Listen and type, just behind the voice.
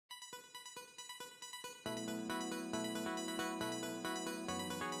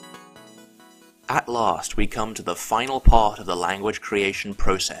At last we come to the final part of the language creation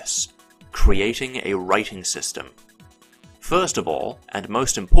process, creating a writing system. First of all, and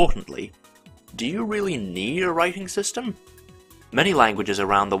most importantly, do you really need a writing system? Many languages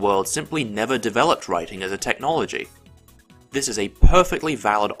around the world simply never developed writing as a technology. This is a perfectly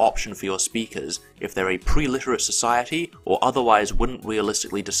valid option for your speakers if they're a pre-literate society or otherwise wouldn't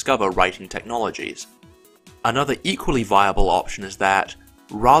realistically discover writing technologies. Another equally viable option is that,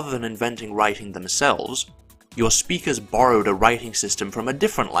 rather than inventing writing themselves, your speakers borrowed a writing system from a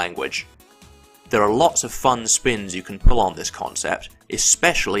different language. There are lots of fun spins you can pull on this concept,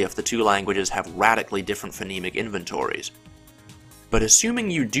 especially if the two languages have radically different phonemic inventories. But assuming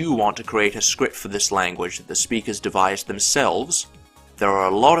you do want to create a script for this language that the speakers devised themselves, there are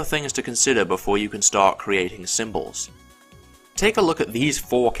a lot of things to consider before you can start creating symbols. Take a look at these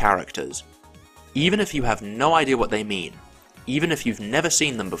 4 characters. Even if you have no idea what they mean, even if you've never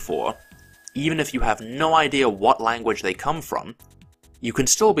seen them before, even if you have no idea what language they come from, you can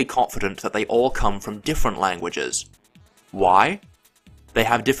still be confident that they all come from different languages. Why? They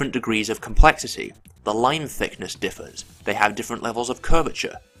have different degrees of complexity. The line thickness differs, they have different levels of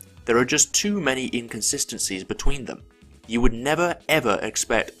curvature. There are just too many inconsistencies between them. You would never ever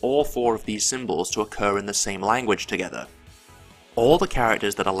expect all 4 of these symbols to occur in the same language together. All the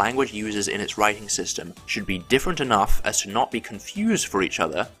characters that a language uses in its writing system should be different enough as to not be confused for each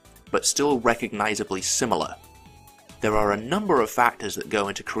other, but still recognizably similar. There are a number of factors that go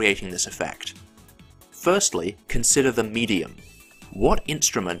into creating this effect. Firstly, consider the medium. What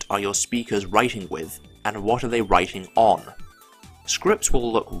instrument are your speakers writing with, and what are they writing on? Scripts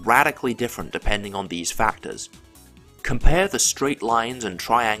will look radically different depending on these factors. Compare the straight lines and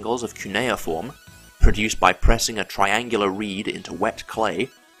triangles of cuneiform, produced by pressing a triangular reed into wet clay,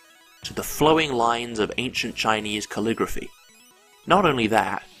 to the flowing lines of ancient Chinese calligraphy. Not only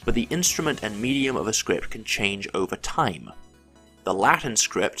that, but the instrument and medium of a script can change over time. The Latin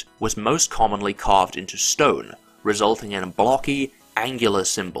script was most commonly carved into stone, resulting in blocky, angular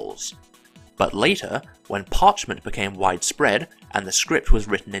symbols. But later, when parchment became widespread and the script was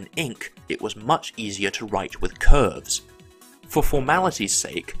written in ink, it was much easier to write with curves. For formality's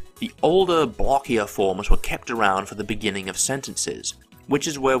sake, the older, blockier forms were kept around for the beginning of sentences, which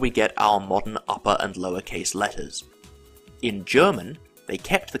is where we get our modern upper and lowercase letters. In German, they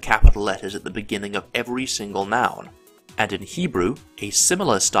kept the capital letters at the beginning of every single noun, and in Hebrew, a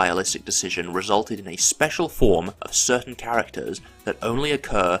similar stylistic decision resulted in a special form of certain characters that only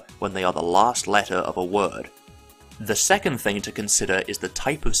occur when they are the last letter of a word. The second thing to consider is the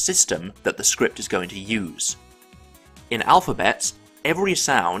type of system that the script is going to use. In alphabets, every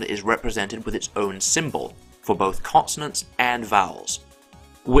sound is represented with its own symbol, for both consonants and vowels,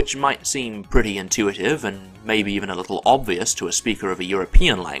 which might seem pretty intuitive and maybe even a little obvious to a speaker of a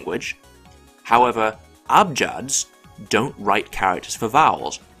European language. However, abjads don't write characters for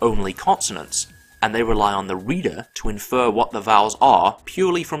vowels, only consonants, and they rely on the reader to infer what the vowels are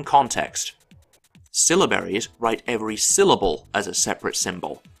purely from context. Syllabaries write every syllable as a separate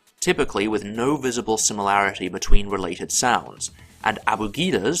symbol, typically with no visible similarity between related sounds, and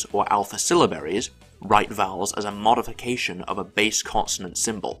abugidas, or alpha syllabaries, write vowels as a modification of a base consonant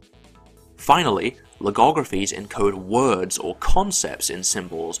symbol. Finally, logographies encode words or concepts in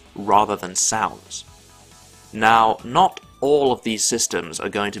symbols rather than sounds. Now, not all of these systems are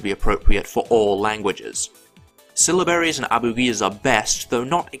going to be appropriate for all languages. Syllabaries and abugidas are best, though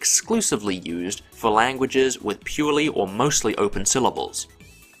not exclusively used, for languages with purely or mostly open syllables.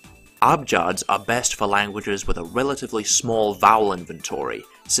 Abjads are best for languages with a relatively small vowel inventory,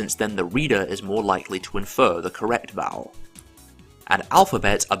 since then the reader is more likely to infer the correct vowel. And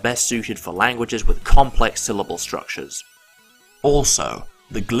alphabets are best suited for languages with complex syllable structures. Also,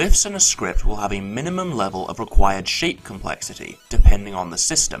 the glyphs in a script will have a minimum level of required shape complexity, depending on the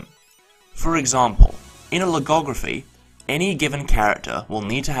system. For example, in a logography, any given character will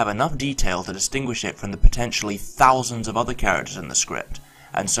need to have enough detail to distinguish it from the potentially thousands of other characters in the script,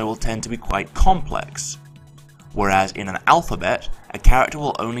 and so will tend to be quite complex. Whereas in an alphabet, a character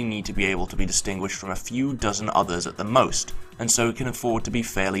will only need to be able to be distinguished from a few dozen others at the most, and so it can afford to be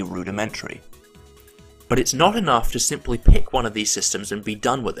fairly rudimentary. But it's not enough to simply pick one of these systems and be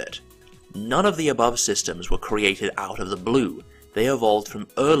done with it. None of the above systems were created out of the blue. They evolved from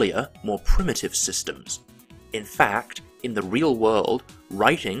earlier, more primitive systems. In fact, in the real world,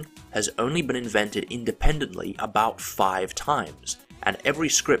 writing has only been invented independently about 5 times, and every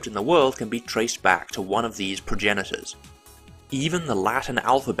script in the world can be traced back to one of these progenitors. Even the Latin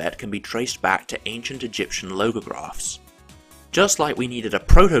alphabet can be traced back to ancient Egyptian logographs. Just like we needed a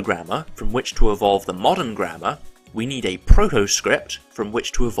proto-grammar from which to evolve the modern grammar, we need a proto-script from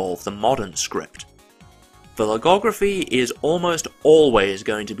which to evolve the modern script. The logography is almost always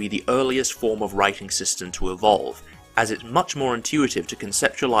going to be the earliest form of writing system to evolve, as it's much more intuitive to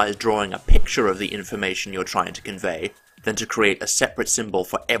conceptualize drawing a picture of the information you're trying to convey than to create a separate symbol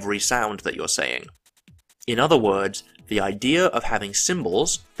for every sound that you're saying. In other words, the idea of having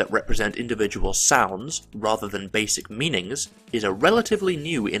symbols that represent individual sounds rather than basic meanings is a relatively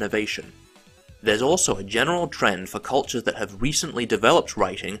new innovation. There's also a general trend for cultures that have recently developed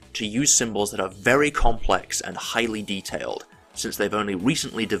writing to use symbols that are very complex and highly detailed, since they've only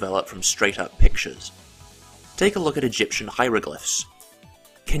recently developed from straight-up pictures. Take a look at Egyptian hieroglyphs.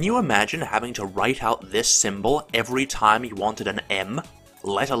 Can you imagine having to write out this symbol every time you wanted an M,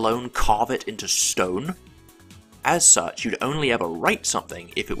 let alone carve it into stone? As such, you'd only ever write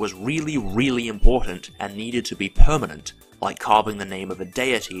something if it was really, really important and needed to be permanent, like carving the name of a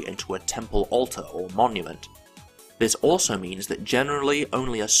deity into a temple altar or monument. This also means that generally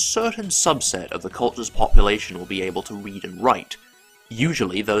only a certain subset of the culture's population will be able to read and write,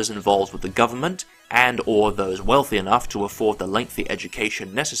 usually those involved with the government and/or those wealthy enough to afford the lengthy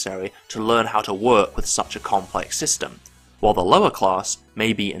education necessary to learn how to work with such a complex system, while the lower class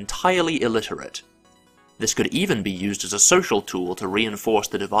may be entirely illiterate. This could even be used as a social tool to reinforce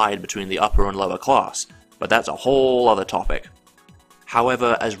the divide between the upper and lower class, but that's a whole other topic.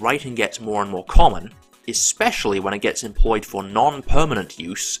 However, as writing gets more and more common, especially when it gets employed for non-permanent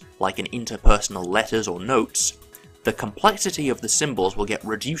use, like in interpersonal letters or notes, the complexity of the symbols will get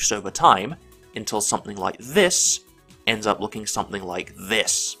reduced over time until something like this ends up looking something like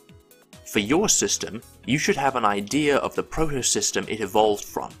this. For your system, you should have an idea of the proto-system it evolved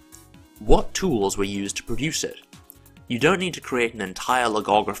from. What tools were used to produce it? You don't need to create an entire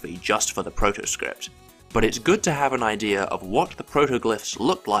logography just for the proto-script, but it's good to have an idea of what the protoglyphs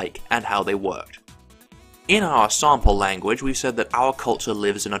looked like and how they worked. In our sample language, we said that our culture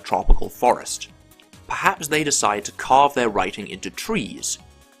lives in a tropical forest. Perhaps they decide to carve their writing into trees.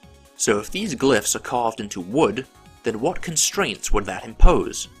 So if these glyphs are carved into wood, then what constraints would that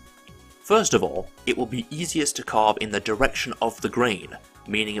impose? First of all, it will be easiest to carve in the direction of the grain,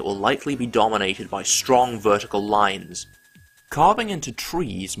 meaning it will likely be dominated by strong vertical lines. Carving into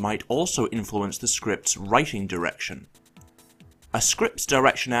trees might also influence the script's writing direction. A script's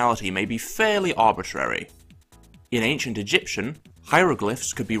directionality may be fairly arbitrary. In ancient Egyptian,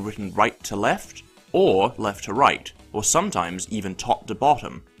 hieroglyphs could be written right to left, or left to right, or sometimes even top to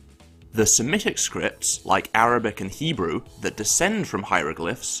bottom. The Semitic scripts, like Arabic and Hebrew, that descend from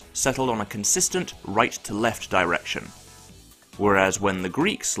hieroglyphs settled on a consistent right to left direction. Whereas when the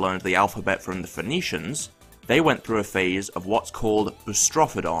Greeks learned the alphabet from the Phoenicians, they went through a phase of what's called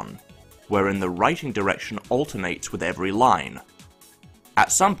boustrophedon, wherein the writing direction alternates with every line.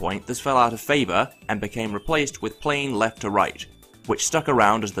 At some point, this fell out of favour and became replaced with plain left to right, which stuck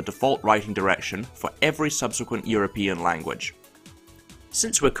around as the default writing direction for every subsequent European language.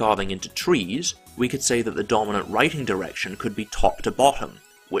 Since we're carving into trees, we could say that the dominant writing direction could be top to bottom,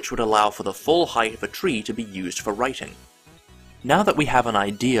 which would allow for the full height of a tree to be used for writing. Now that we have an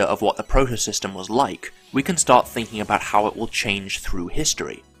idea of what the proto-system was like, we can start thinking about how it will change through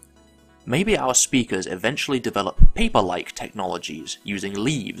history. Maybe our speakers eventually develop paper-like technologies using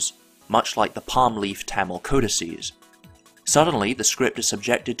leaves, much like the palm leaf Tamil codices. Suddenly, the script is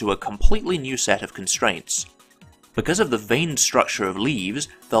subjected to a completely new set of constraints. Because of the veined structure of leaves,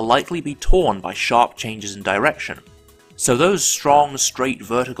 they'll likely be torn by sharp changes in direction. So those strong, straight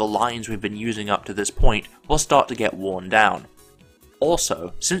vertical lines we've been using up to this point will start to get worn down.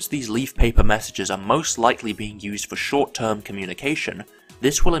 Also, since these leaf paper messages are most likely being used for short-term communication,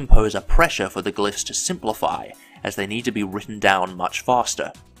 this will impose a pressure for the glyphs to simplify, as they need to be written down much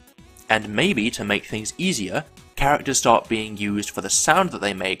faster. And maybe, to make things easier, characters start being used for the sound that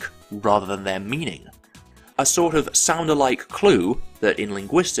they make rather than their meaning. A sort of sound-alike clue that in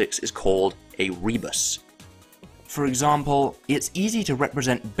linguistics is called a rebus. For example, it's easy to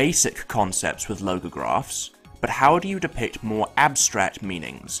represent basic concepts with logographs, but how do you depict more abstract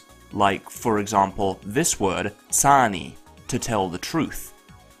meanings, like, for example, this word, tsani, to tell the truth?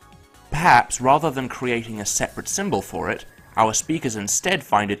 Perhaps, rather than creating a separate symbol for it, our speakers instead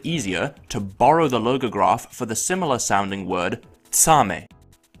find it easier to borrow the logograph for the similar sounding word tsame,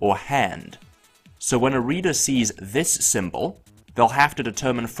 or hand. So when a reader sees this symbol, they'll have to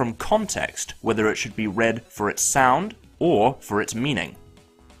determine from context whether it should be read for its sound or for its meaning.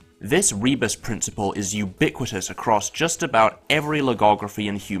 This rebus principle is ubiquitous across just about every logography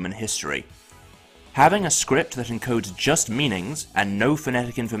in human history. Having a script that encodes just meanings and no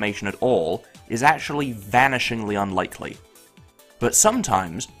phonetic information at all is actually vanishingly unlikely. But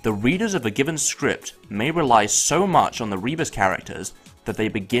sometimes, the readers of a given script may rely so much on the rebus characters that they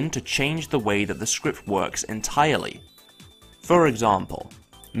begin to change the way that the script works entirely. For example,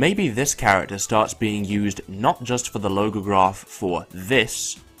 maybe this character starts being used not just for the logograph for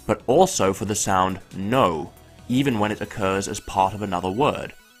this, but also for the sound no, even when it occurs as part of another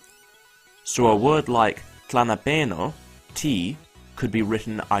word. So a word like tlanapeno, tea, could be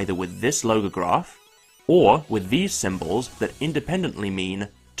written either with this logograph, or with these symbols that independently mean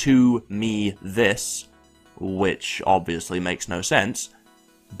to me this, which obviously makes no sense,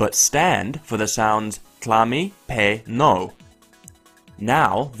 but stand for the sounds tlami, pe, no.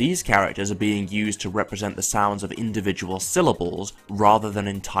 Now, these characters are being used to represent the sounds of individual syllables rather than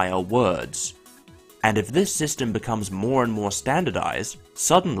entire words. And if this system becomes more and more standardized,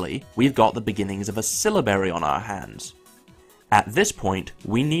 suddenly we've got the beginnings of a syllabary on our hands. At this point,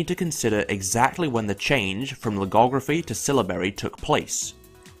 we need to consider exactly when the change from logography to syllabary took place.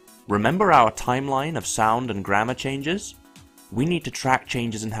 Remember our timeline of sound and grammar changes? We need to track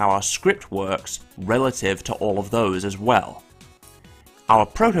changes in how our script works relative to all of those as well. Our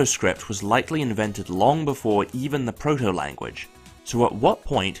proto-script was likely invented long before even the proto-language, so at what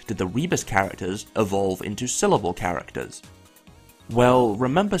point did the rebus characters evolve into syllable characters? Well,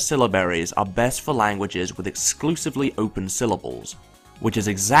 remember syllabaries are best for languages with exclusively open syllables, which is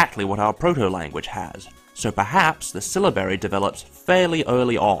exactly what our proto-language has, so perhaps the syllabary developed fairly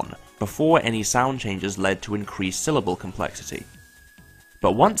early on, before any sound changes led to increased syllable complexity.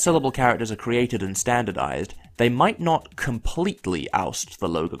 But once syllable characters are created and standardized, they might not completely oust the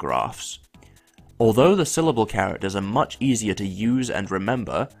logographs. Although the syllable characters are much easier to use and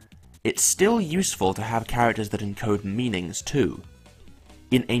remember, it's still useful to have characters that encode meanings too.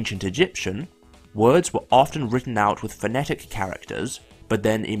 In ancient Egyptian, words were often written out with phonetic characters, but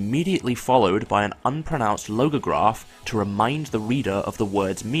then immediately followed by an unpronounced logograph to remind the reader of the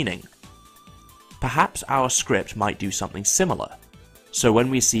word's meaning. Perhaps our script might do something similar. So when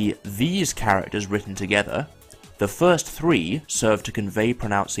we see these characters written together, the first three serve to convey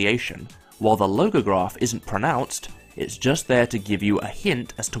pronunciation, while the logograph isn't pronounced, it's just there to give you a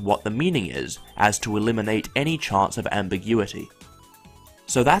hint as to what the meaning is, as to eliminate any chance of ambiguity.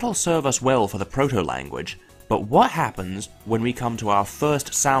 So that'll serve us well for the proto-language, but what happens when we come to our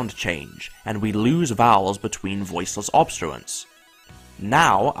first sound change, and we lose vowels between voiceless obstruents?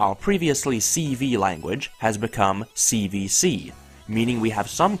 Now, our previously CV language has become CVC, meaning we have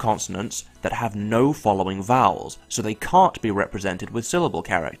some consonants that have no following vowels, so they can't be represented with syllable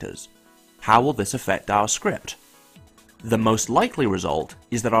characters. How will this affect our script? The most likely result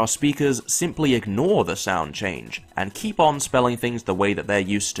is that our speakers simply ignore the sound change, and keep on spelling things the way that they're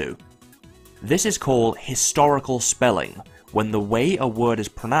used to. This is called historical spelling, when the way a word is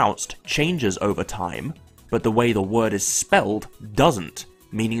pronounced changes over time, but the way the word is spelled doesn't,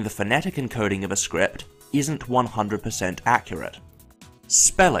 meaning the phonetic encoding of a script isn't 100% accurate.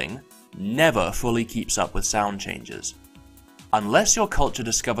 Spelling never fully keeps up with sound changes. Unless your culture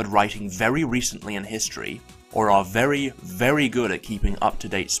discovered writing very recently in history, or are very, very good at keeping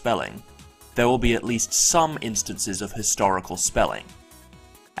up-to-date spelling, there will be at least some instances of historical spelling.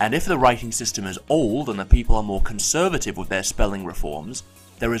 And if the writing system is old and the people are more conservative with their spelling reforms,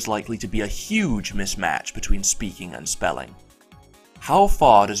 there is likely to be a huge mismatch between speaking and spelling. How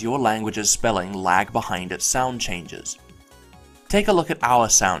far does your language's spelling lag behind its sound changes? Take a look at our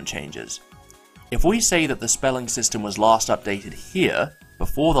sound changes. If we say that the spelling system was last updated here,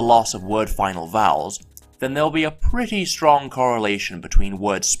 before the loss of word final vowels, then there'll be a pretty strong correlation between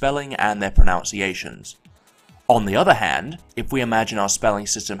word spelling and their pronunciations. On the other hand, if we imagine our spelling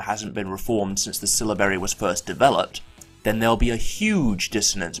system hasn't been reformed since the syllabary was first developed, then there'll be a huge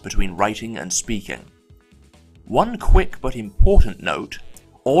dissonance between writing and speaking. One quick but important note,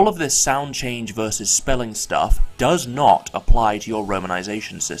 all of this sound change versus spelling stuff does not apply to your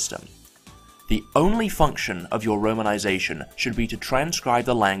romanization system. The only function of your romanization should be to transcribe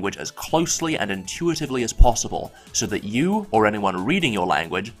the language as closely and intuitively as possible so that you, or anyone reading your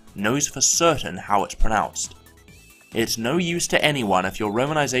language, knows for certain how it's pronounced. It's no use to anyone if your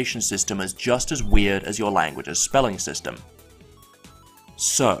romanization system is just as weird as your language's spelling system.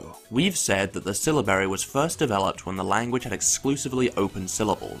 So, we've said that the syllabary was first developed when the language had exclusively open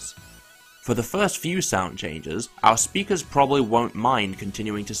syllables. For the first few sound changes, our speakers probably won't mind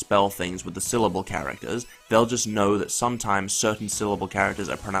continuing to spell things with the syllable characters, they'll just know that sometimes certain syllable characters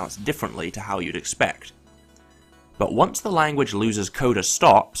are pronounced differently to how you'd expect. But once the language loses coda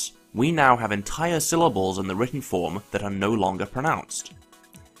stops, we now have entire syllables in the written form that are no longer pronounced.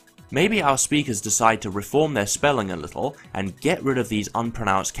 Maybe our speakers decide to reform their spelling a little and get rid of these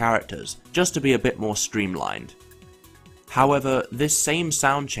unpronounced characters, just to be a bit more streamlined. However, this same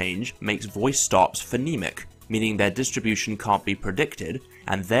sound change makes voice stops phonemic, meaning their distribution can't be predicted,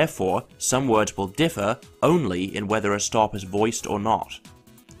 and therefore some words will differ only in whether a stop is voiced or not.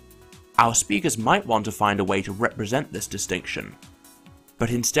 Our speakers might want to find a way to represent this distinction.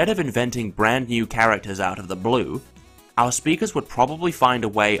 But instead of inventing brand new characters out of the blue, our speakers would probably find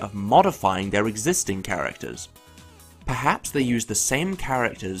a way of modifying their existing characters. Perhaps they use the same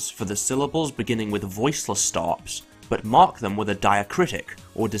characters for the syllables beginning with voiceless stops, but mark them with a diacritic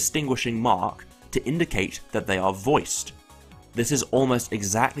or distinguishing mark to indicate that they are voiced. This is almost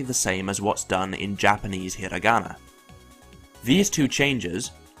exactly the same as what's done in Japanese hiragana. These two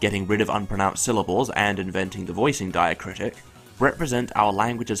changes, getting rid of unpronounced syllables and inventing the voicing diacritic, represent our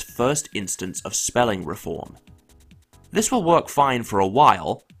language's first instance of spelling reform. This will work fine for a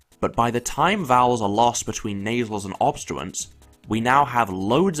while, but by the time vowels are lost between nasals and obstruents, we now have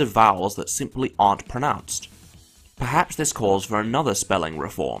loads of vowels that simply aren't pronounced. Perhaps this calls for another spelling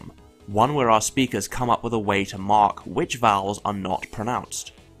reform, one where our speakers come up with a way to mark which vowels are not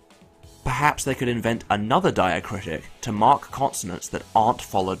pronounced. Perhaps they could invent another diacritic to mark consonants that aren't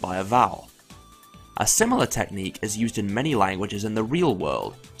followed by a vowel. A similar technique is used in many languages in the real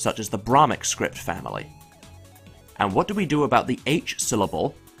world, such as the Brahmic script family. And what do we do about the H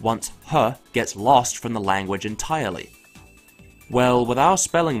syllable once h gets lost from the language entirely? Well, with our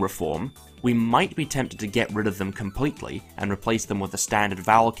spelling reform, we might be tempted to get rid of them completely and replace them with the standard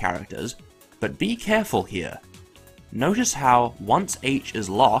vowel characters, but be careful here. Notice how, once H is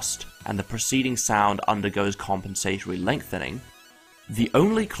lost and the preceding sound undergoes compensatory lengthening, the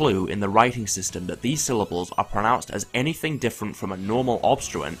only clue in the writing system that these syllables are pronounced as anything different from a normal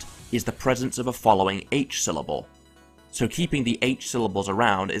obstruent is the presence of a following H syllable. So keeping the H syllables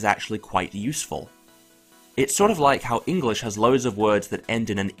around is actually quite useful. It's sort of like how English has loads of words that end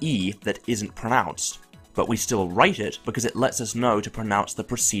in an E that isn't pronounced, but we still write it because it lets us know to pronounce the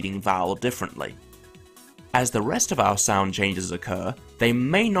preceding vowel differently. As the rest of our sound changes occur, they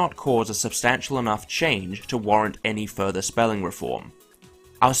may not cause a substantial enough change to warrant any further spelling reform.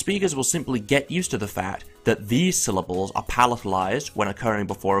 Our speakers will simply get used to the fact that these syllables are palatalized when occurring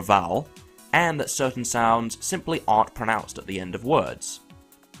before a vowel, and that certain sounds simply aren't pronounced at the end of words.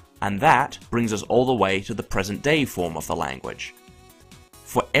 And that brings us all the way to the present-day form of the language.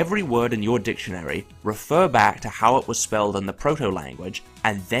 For every word in your dictionary, refer back to how it was spelled in the proto-language,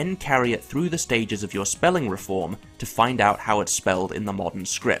 and then carry it through the stages of your spelling reform to find out how it's spelled in the modern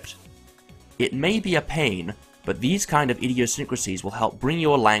script. It may be a pain, but these kind of idiosyncrasies will help bring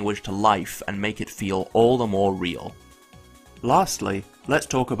your language to life and make it feel all the more real. Lastly, let's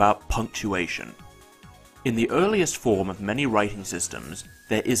talk about punctuation. In the earliest form of many writing systems,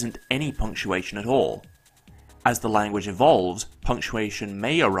 there isn't any punctuation at all. As the language evolves, punctuation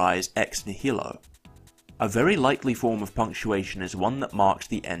may arise ex nihilo. A very likely form of punctuation is one that marks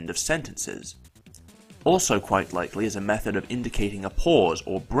the end of sentences. Also quite likely is a method of indicating a pause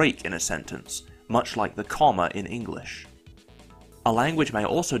or break in a sentence, much like the comma in English. A language may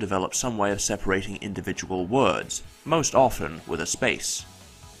also develop some way of separating individual words, most often with a space.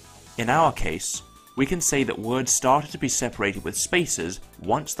 In our case, we can say that words started to be separated with spaces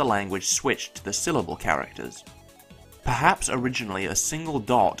once the language switched to the syllable characters. Perhaps originally a single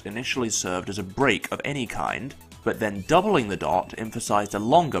dot initially served as a break of any kind, but then doubling the dot emphasized a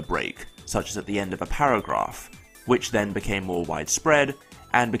longer break, such as at the end of a paragraph, which then became more widespread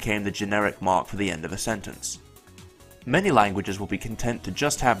and became the generic mark for the end of a sentence. Many languages will be content to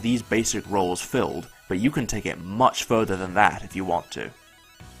just have these basic roles filled, but you can take it much further than that if you want to.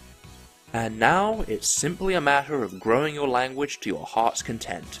 And now, it's simply a matter of growing your language to your heart's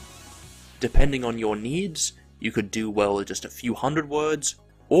content. Depending on your needs, you could do well with just a few hundred words,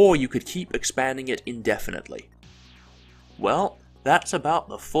 or you could keep expanding it indefinitely. Well, that's about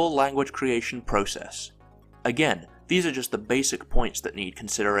the full language creation process. Again, these are just the basic points that need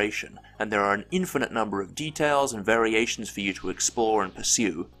consideration, and there are an infinite number of details and variations for you to explore and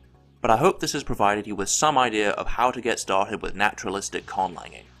pursue, but I hope this has provided you with some idea of how to get started with naturalistic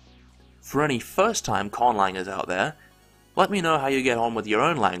conlanging. For any first-time conlangers out there, let me know how you get on with your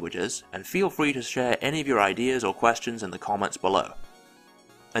own languages, and feel free to share any of your ideas or questions in the comments below.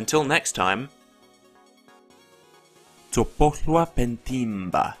 Until next time, Topolua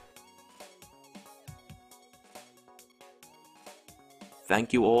pentimba.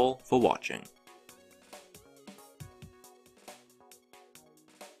 Thank you all for watching.